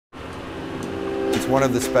It's one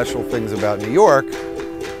of the special things about New York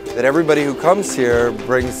that everybody who comes here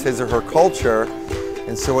brings his or her culture.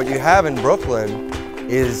 And so what you have in Brooklyn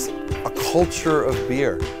is a culture of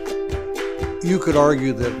beer. You could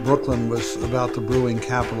argue that Brooklyn was about the brewing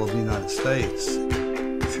capital of the United States.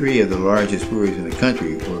 3 of the largest breweries in the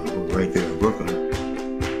country were right there in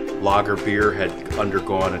Brooklyn. Lager beer had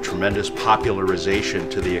undergone a tremendous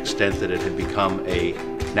popularization to the extent that it had become a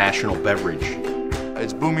national beverage.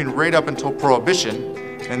 It's booming right up until Prohibition,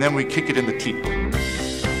 and then we kick it in the teeth.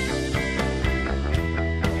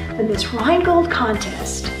 The Miss Rheingold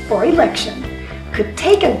contest, or election, could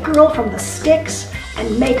take a girl from the sticks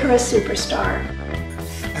and make her a superstar.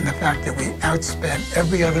 And the fact that we outspent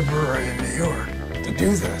every other brewer in New York to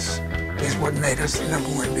do this is what made us the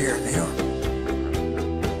 #1 beer in New York.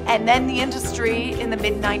 And then the industry in the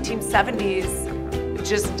mid-1970s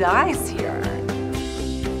just dies here.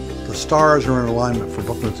 The stars are in alignment for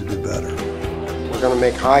Brooklyn to do better. We're going to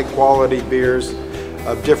make high-quality beers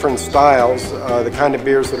of different styles, the kind of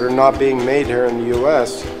beers that are not being made here in the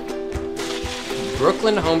U.S.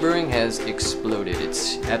 Brooklyn homebrewing has exploded.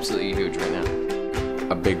 It's absolutely huge right now.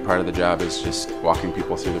 A big part of the job is just walking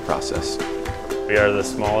people through the process. We are the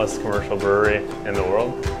smallest commercial brewery in the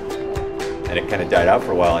world. And it kind of died out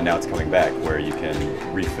for a while, and now it's coming back, where you can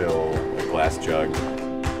refill a glass jug.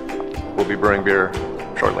 We'll be brewing beer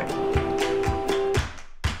shortly.